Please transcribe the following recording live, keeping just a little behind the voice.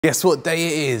Guess what day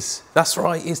it is? That's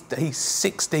right, it's day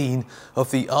 16 of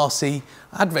the RC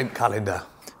Advent Calendar.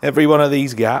 Every one of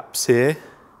these gaps here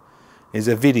is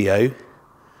a video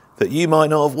that you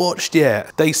might not have watched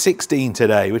yet. Day 16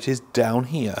 today, which is down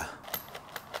here.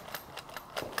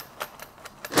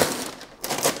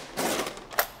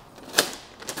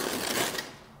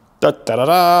 Da, da, da,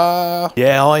 da.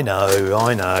 Yeah, I know.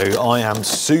 I am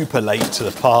super late to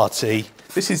the party.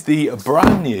 This is the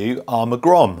brand new Arrma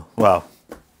Grom. Well,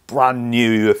 brand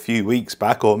new a few weeks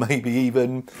back, or maybe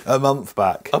even a month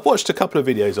back. I've watched a couple of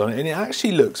videos on it and it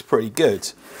actually looks pretty good.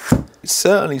 It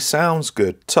certainly sounds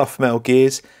good. Tough metal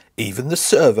gears. Even the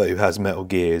servo has metal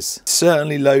gears.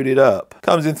 Certainly loaded up.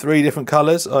 Comes in 3 different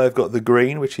colours. I've got the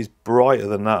green, which is brighter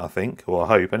than that, I think. Or I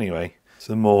hope anyway.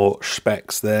 Some more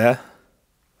specs there.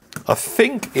 I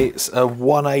think it's a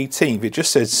 1/18. It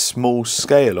just says small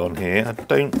scale on here. I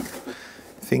don't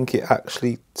think it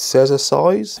actually says a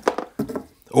size.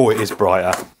 Oh, it is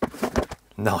brighter.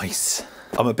 Nice.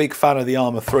 I'm a big fan of the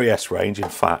Arrma 3S range. In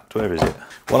fact, where is it?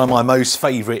 One of my most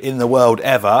favourite in the world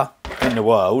ever,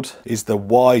 is the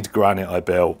wide granite I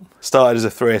built. Started as a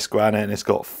 3S granite and it's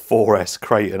got 4S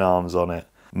Creighton arms on it.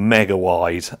 Mega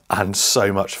wide and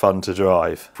so much fun to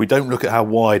drive. If we don't look at how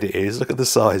wide it is, look at the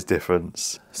size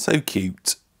difference. So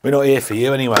cute. We're not here for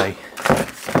you anyway.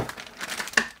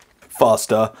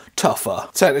 Faster, tougher.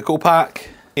 Technical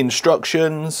pack,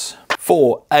 instructions,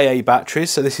 4 AA batteries,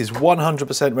 so this is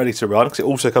 100% ready to run because it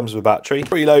also comes with a battery.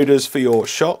 3 loaders for your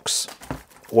shocks,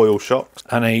 oil shocks,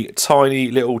 and a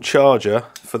tiny little charger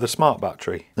for the smart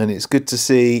battery. And it's good to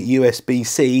see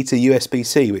USB-C to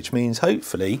USB-C, which means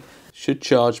hopefully should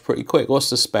charge pretty quick.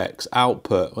 What's the specs?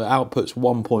 Output. Well, output's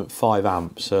 1.5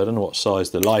 amps, so I don't know what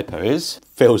size the LiPo is.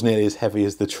 Feels nearly as heavy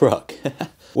as the truck.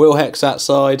 Wheel hex that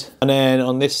side, and then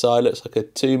on this side looks like a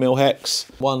 2mm hex,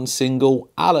 1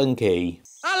 single Allen key.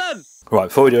 Allen! Right,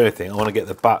 before we do anything, I want to get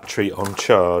the battery on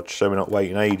charge so we're not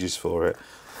waiting ages for it.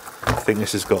 I think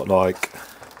this has got like,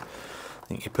 I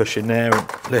think you push in there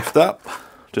and lift up,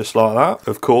 just like that,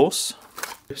 of course.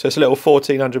 So it's a little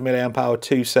 1400 milliamp hour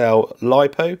 2-cell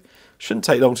LiPo. Shouldn't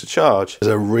take long to charge. It's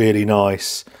a really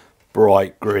nice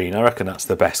bright green. I reckon that's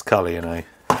the best colour, you know.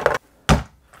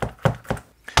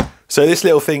 So this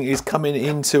little thing is coming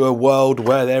into a world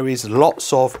where there is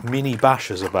lots of mini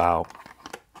bashers about.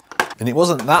 And it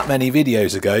wasn't that many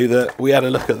videos ago that we had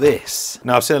a look at this.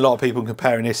 Now I've seen a lot of people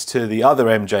comparing this to the other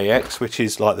MJX, which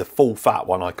is like the full fat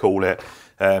one, I call it.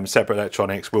 Separate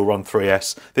electronics, will run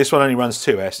 3S. This one only runs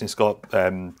 2S and it's got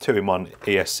 2-in-1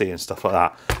 ESC and stuff like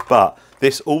that. But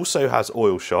this also has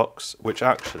oil shocks, which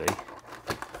actually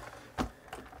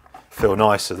feel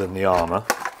nicer than the Arrma.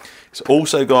 It's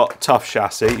also got tough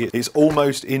chassis. It's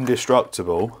almost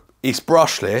indestructible. It's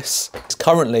brushless. It's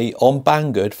currently on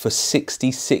Banggood for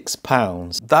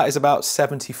 £66. That is about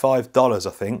 $75, I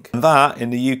think. And that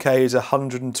in the UK is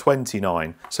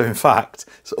 $129. So in fact,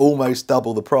 it's almost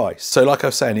double the price. So like I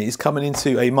was saying, it is coming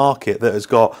into a market that has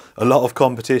got a lot of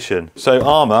competition. So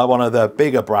Arrma, one of the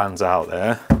bigger brands out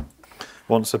there,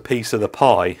 wants a piece of the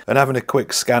pie. And having a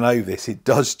quick scan over this, it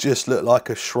does just look like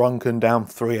a shrunken down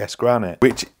 3S granite,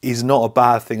 which is not a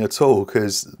bad thing at all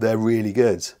because they're really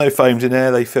good. No foams in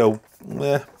there, they feel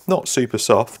not super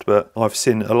soft, but I've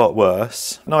seen a lot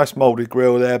worse. Nice moulded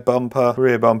grille there, bumper,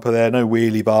 rear bumper there, no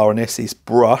wheelie bar on this, it's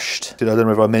brushed. I don't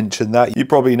know if I mentioned that. You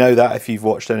probably know that if you've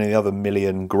watched any of the other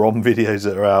million Grom videos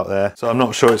that are out there. So I'm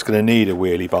not sure it's going to need a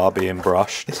wheelie bar being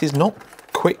brushed. This is not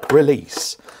quick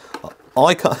release.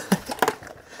 I can't...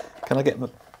 Can I get my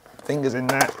fingers in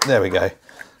there? There we go.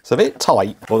 It's a bit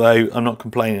tight, although I'm not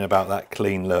complaining about that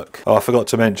clean look. Oh, I forgot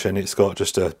to mention it's got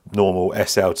just a normal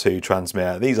SL2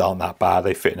 transmitter. These aren't that bad,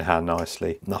 they fit in the hand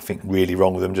nicely. Nothing really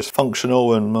wrong with them, just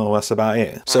functional, and well, that's about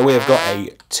it. So we have got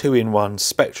a 2-in-1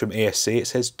 Spectrum ESC. It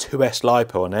says 2S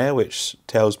LiPo on there, which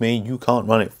tells me you can't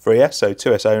run it 3S, so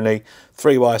 2S only.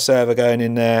 3-wire servo going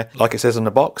in there. Like it says on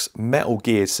the box, metal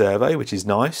geared servo, which is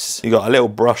nice. You got a little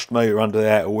brushed motor under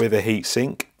there with a heat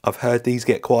sink. I've heard these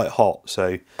get quite hot,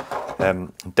 so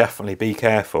definitely be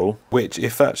careful. Which,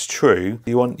 if that's true,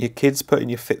 you want your kids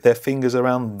putting their fingers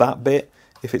around that bit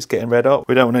if it's getting red hot.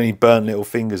 We don't want any burnt little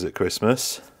fingers at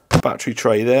Christmas. Battery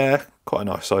tray there, quite a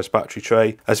nice size battery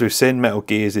tray. As we've seen, metal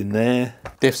gears in there.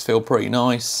 Diffs feel pretty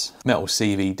nice. Metal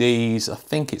CVDs. I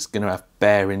think it's going to have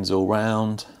bearings all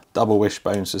round. Double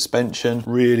wishbone suspension.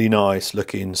 Really nice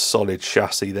looking solid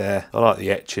chassis there. I like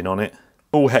the etching on it.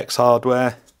 All hex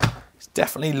hardware.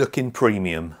 Definitely looking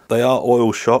premium. They are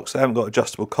oil shocks, they haven't got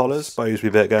adjustable collars. Suppose we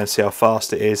better go and see how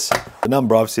fast it is. The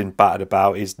number I've seen battered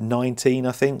about is 19,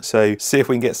 I think. So see if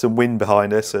we can get some wind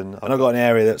behind us. And I've got an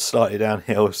area that's slightly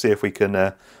downhill, see if we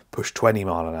can push 20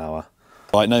 mile an hour.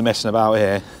 Right, no messing about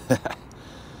here.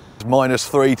 It's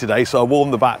 -3 today, so I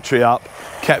warmed the battery up,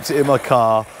 kept it in my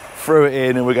car, threw it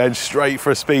in, and we're going straight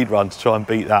for a speed run to try and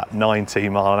beat that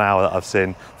 19 mile an hour that I've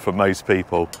seen for most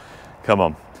people. Come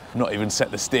on. Not even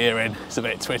set the steering, it's a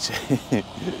bit twitchy.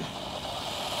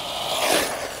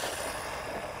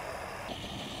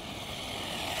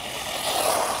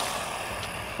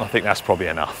 I think that's probably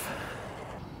enough.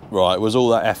 Right, was all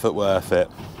that effort worth it?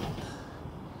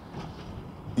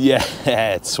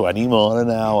 Yeah, 20 mile an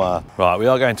hour. Right, we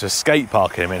are going to a skate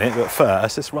park in a minute, but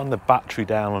first let's run the battery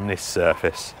down on this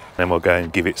surface. Then we'll go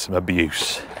and give it some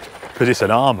abuse. Because it's an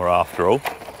Arrma after all.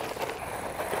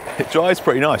 It drives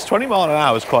pretty nice. 20 mile an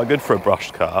hour is quite good for a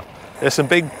brushed car. There's some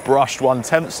big brushed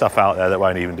 1/10 stuff out there that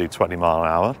won't even do 20 mile an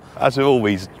hour. As with all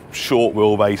these short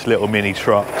wheelbase little mini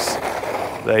trucks,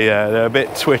 they're a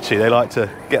bit twitchy. They like to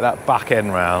get that back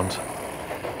end round.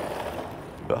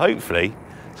 But hopefully,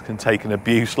 can take an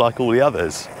abuse like all the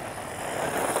others.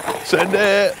 Send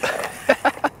it!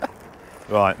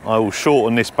 Right, I will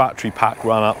shorten this battery pack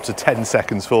run up to 10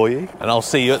 seconds for you, and I'll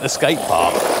see you at the skate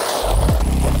park.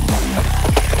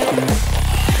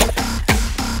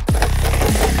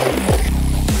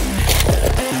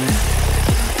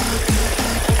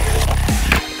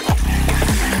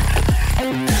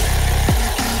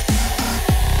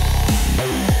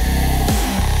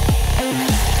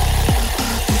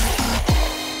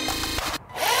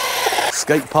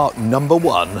 Skate park number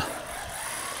 1.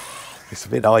 It's a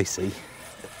bit icy.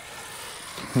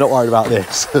 Not worried about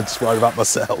this, I'm just worried about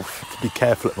myself. Be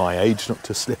careful at my age not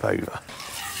to slip over.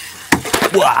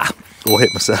 Wah! Or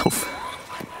hit myself.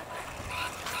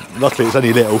 Luckily it's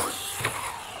only little.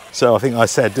 So I think I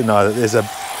said, didn't I, that there's a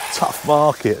tough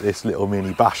market, this little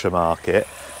mini basher market.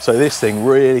 So this thing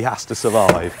really has to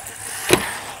survive.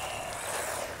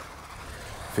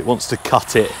 If it wants to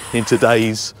cut it in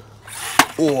today's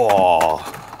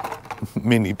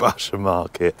mini basher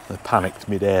market. I panicked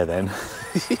mid-air then.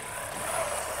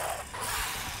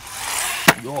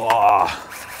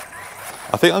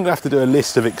 I think I'm gonna have to do a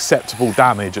list of acceptable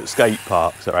damage at skate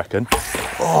parks, I reckon.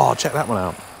 Oh, check that one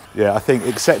out. Yeah, I think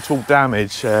acceptable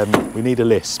damage, we need a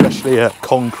list, especially at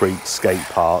concrete skate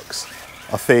parks.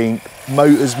 I think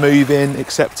motors moving,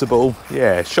 acceptable.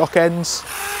 Yeah, shock ends.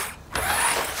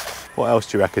 What else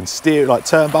do you reckon? Steer, like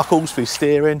turnbuckles for your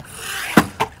steering.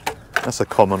 That's a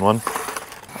common one.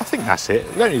 I think that's it.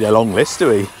 We don't need a long list, do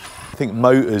we? I think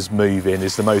motors moving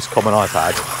is the most common I've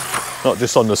had. Not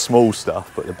just on the small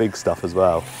stuff, but the big stuff as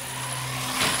well.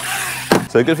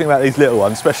 So the good thing about these little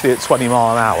ones, especially at 20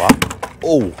 mile an hour,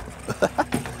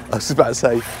 I was about to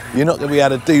say, you're not going to be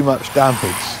able to do much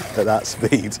damage at that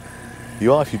speed.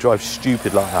 You are if you drive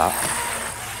stupid like that.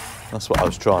 That's what I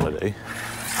was trying to do.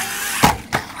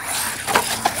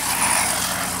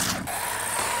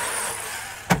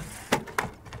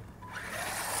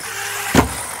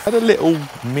 I had a little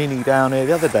mini down here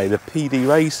the other day, the PD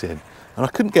Racing, and I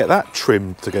couldn't get that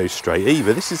trim to go straight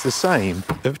either. This is the same.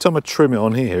 Every time I trim it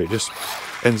on here, it just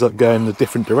ends up going in a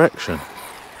different direction.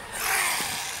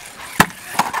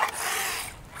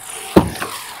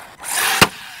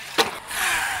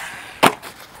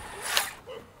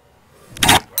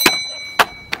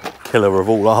 Killer of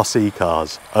all RC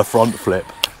cars, a front flip.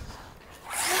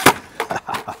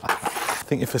 I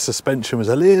think if the suspension was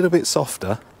a little bit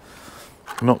softer,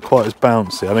 not quite as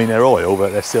bouncy. I mean, they're oil,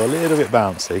 but they're still a little bit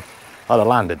bouncy. I'd have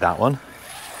landed that one.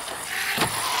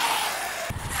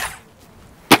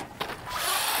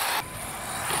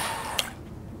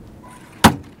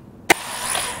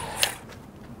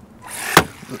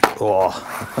 Oh.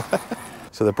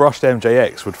 So the brushed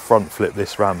MJX would front flip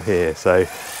this ramp here, so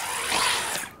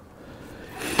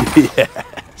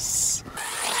yes.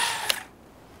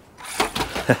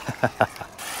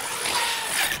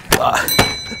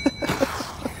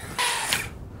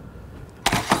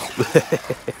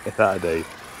 That'll do.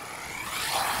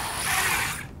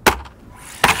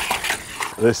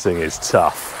 This thing is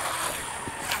tough.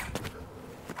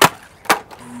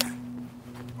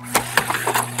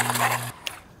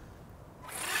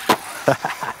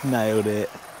 Nailed it.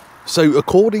 So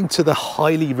according to the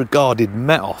highly regarded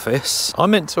Met Office,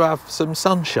 I'm meant to have some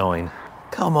sunshine.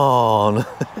 Come on.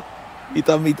 You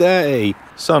done me dirty.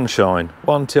 Sunshine,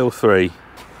 1 till 3.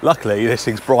 Luckily, this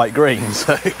thing's bright green,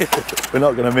 so we're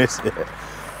not going to miss it.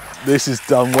 This is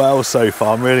done well so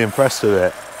far. I'm really impressed with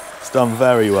it. It's done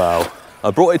very well. I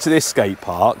brought it to this skate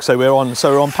park. So we're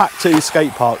on pack 2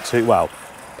 skate park 2. Well,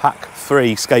 pack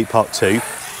 3 skate park 2.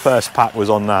 First pack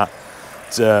was on that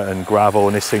dirt and gravel,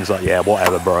 and this thing's like, yeah,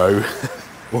 whatever, bro.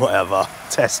 Whatever.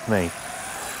 Test me.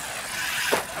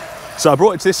 So I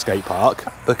brought it to this skate park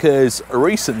because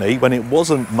recently, when it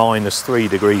wasn't -3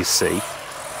 degrees C,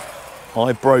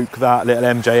 I broke that little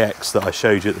MJX that I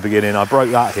showed you at the beginning. I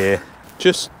broke that here.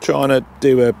 Just trying to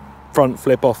do a front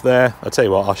flip off there. I'll tell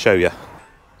you what, I'll show you.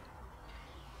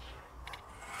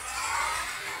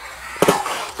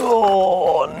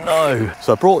 Oh no.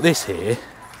 So I brought this here,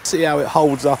 see how it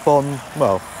holds up on,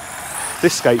 well,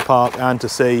 this skate park, and to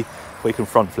see if we can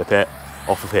front flip it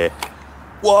off of here.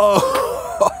 Whoa,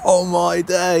 oh my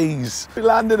days. We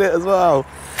landed it as well.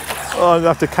 Oh, I'm gonna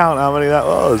have to count how many that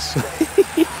was.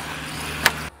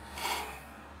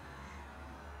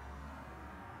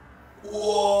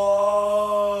 Whoa.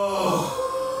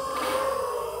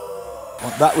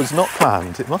 That was not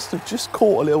planned. It must have just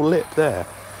caught a little lip there.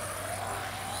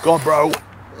 Go on, bro.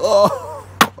 Oh.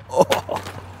 Oh.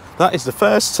 That is the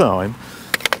first time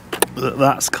that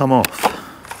that's come off.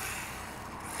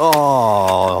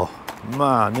 Oh,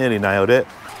 man, nearly nailed it.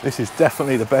 This is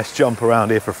definitely the best jump around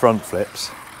here for front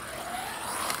flips.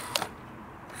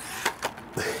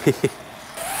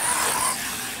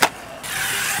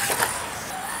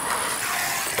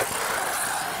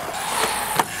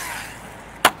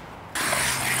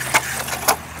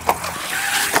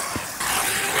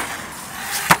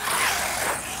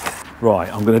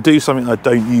 Right, I'm going to do something I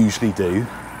don't usually do.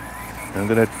 I'm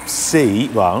going to see,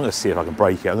 well, I'm going to see if I can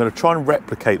break it. I'm going to try and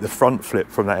replicate the front flip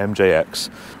from that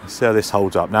MJX. Let's see how this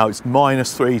holds up. Now, it's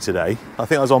 -3 today. I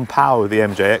think I was on power with the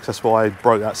MJX, that's why I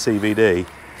broke that CVD.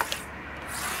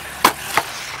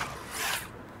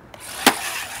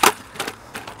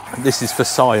 This is for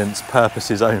science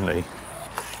purposes only.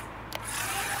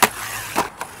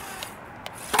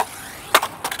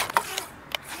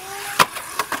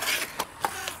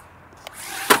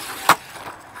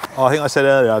 Oh, I think I said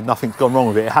earlier, nothing's gone wrong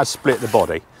with it. It has split the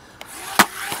body.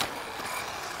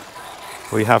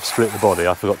 We have split the body,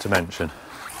 I forgot to mention.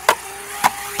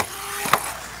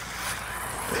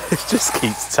 It just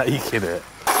keeps taking it.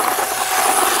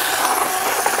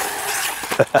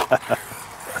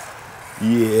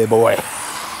 Yeah, boy.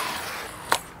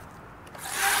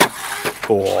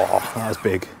 Oh, that was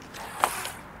big.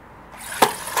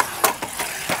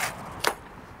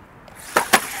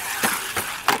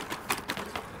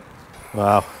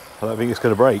 Wow, I don't think it's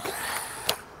going to break.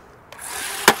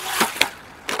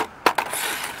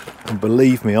 And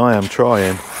believe me, I am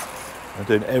trying. I'm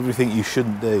doing everything you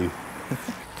shouldn't do.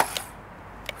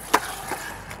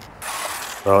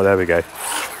 Oh, there we go.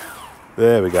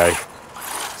 There we go.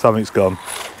 Something's gone.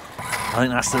 I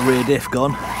think that's the rear diff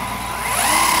gone.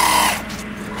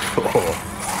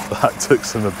 Oh, that took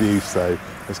some abuse though.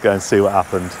 Let's go and see what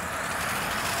happened.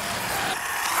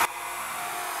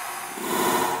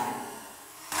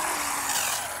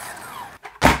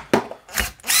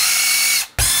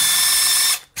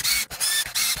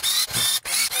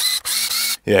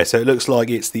 Yeah, so it looks like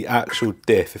it's the actual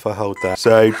diff if I hold that.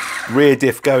 So rear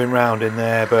diff going round in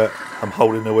there, but I'm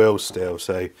holding the wheel still,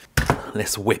 so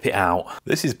let's whip it out.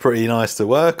 This is pretty nice to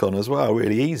work on as well,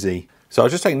 really easy. So I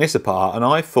was just taking this apart and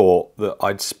I thought that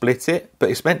I'd split it, but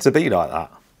it's meant to be like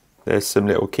that. There's some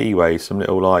little keyways, some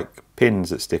little like pins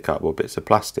that stick up or bits of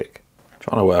plastic. I'm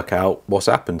trying to work out what's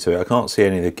happened to it. I can't see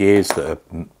any of the gears that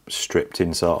are stripped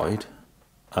inside.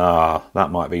 Ah,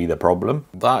 that might be the problem.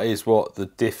 That is what the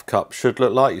diff cup should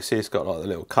look like. You see it's got like the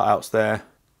little cutouts there.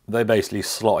 They basically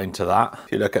slot into that.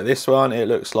 If you look at this one, it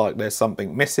looks like there's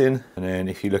something missing. And then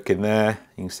if you look in there,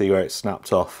 you can see where it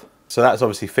snapped off. So that's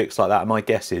obviously fixed like that. And my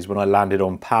guess is when I landed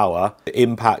on power, the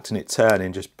impact and it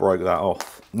turning just broke that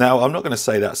off. Now, I'm not going to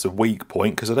say that's a weak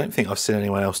point because I don't think I've seen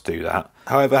anyone else do that.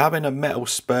 However, having a metal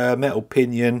spur, metal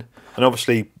pinion, and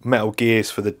obviously metal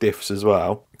gears for the diffs as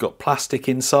well. You've got plastic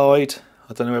inside.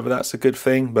 I don't know whether that's a good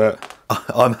thing, but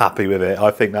I'm happy with it.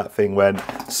 I think that thing went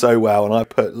so well and I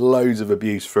put loads of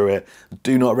abuse through it.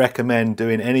 Do not recommend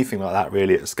doing anything like that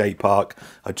really at a skate park.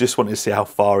 I just wanted to see how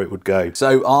far it would go.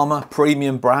 So Arrma,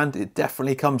 premium brand. It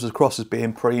definitely comes across as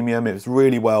being premium. It was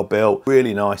really well built,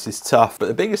 really nice, it's tough. But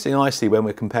the biggest thing I see when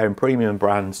we're comparing premium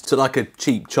brands to like a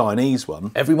cheap Chinese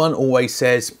one, everyone always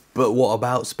says, but what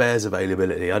about spares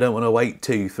availability? I don't want to wait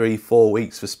 2, 3, 4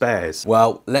 weeks for spares.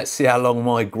 Well, let's see how long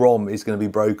my Grom is going to be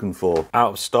broken for. Out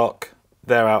of stock,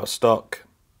 they're out of stock,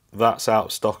 that's out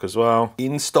of stock as well.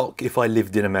 In stock if I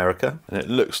lived in America. And it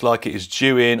looks like it is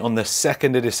due in on the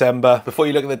 2nd of December. Before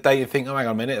you look at the date and think, oh, hang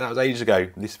on a minute, that was ages ago.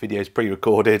 This video is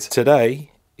pre-recorded.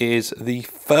 Today is the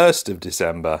 1st of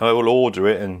December. I will order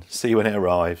it and see when it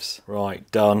arrives.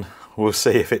 Right, done. We'll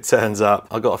see if it turns up.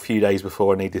 I've got a few days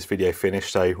before I need this video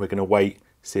finished, so we're going to wait,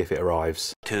 see if it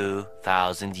arrives.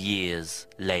 2,000 years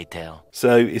later.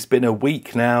 So it's been a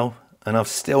week now and I've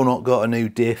still not got a new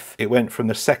diff. It went from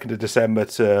the 2nd of December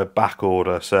to back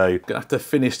order, so gonna have to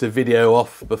finish the video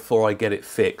off before I get it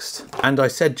fixed. And I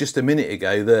said just a minute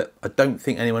ago that I don't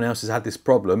think anyone else has had this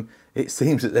problem. It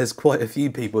seems that there's quite a few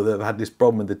people that have had this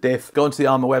problem with the diff. Go onto the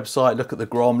Arrma website, look at the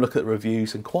Grom, look at the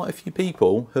reviews, and quite a few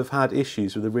people have had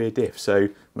issues with the rear diff. So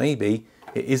maybe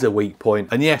it is a weak point.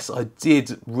 And yes, I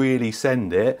did really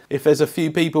send it. If there's a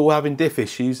few people having diff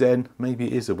issues, then maybe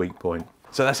it is a weak point.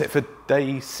 So that's it for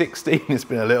day 16. It's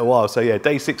been a little while. So yeah,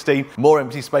 day 16, more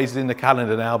empty spaces in the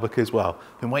calendar now because, well,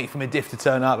 I've been waiting for my diff to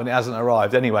turn up and it hasn't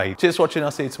arrived. Anyway, cheers for watching.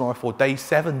 I'll see you tomorrow for day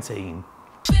 17.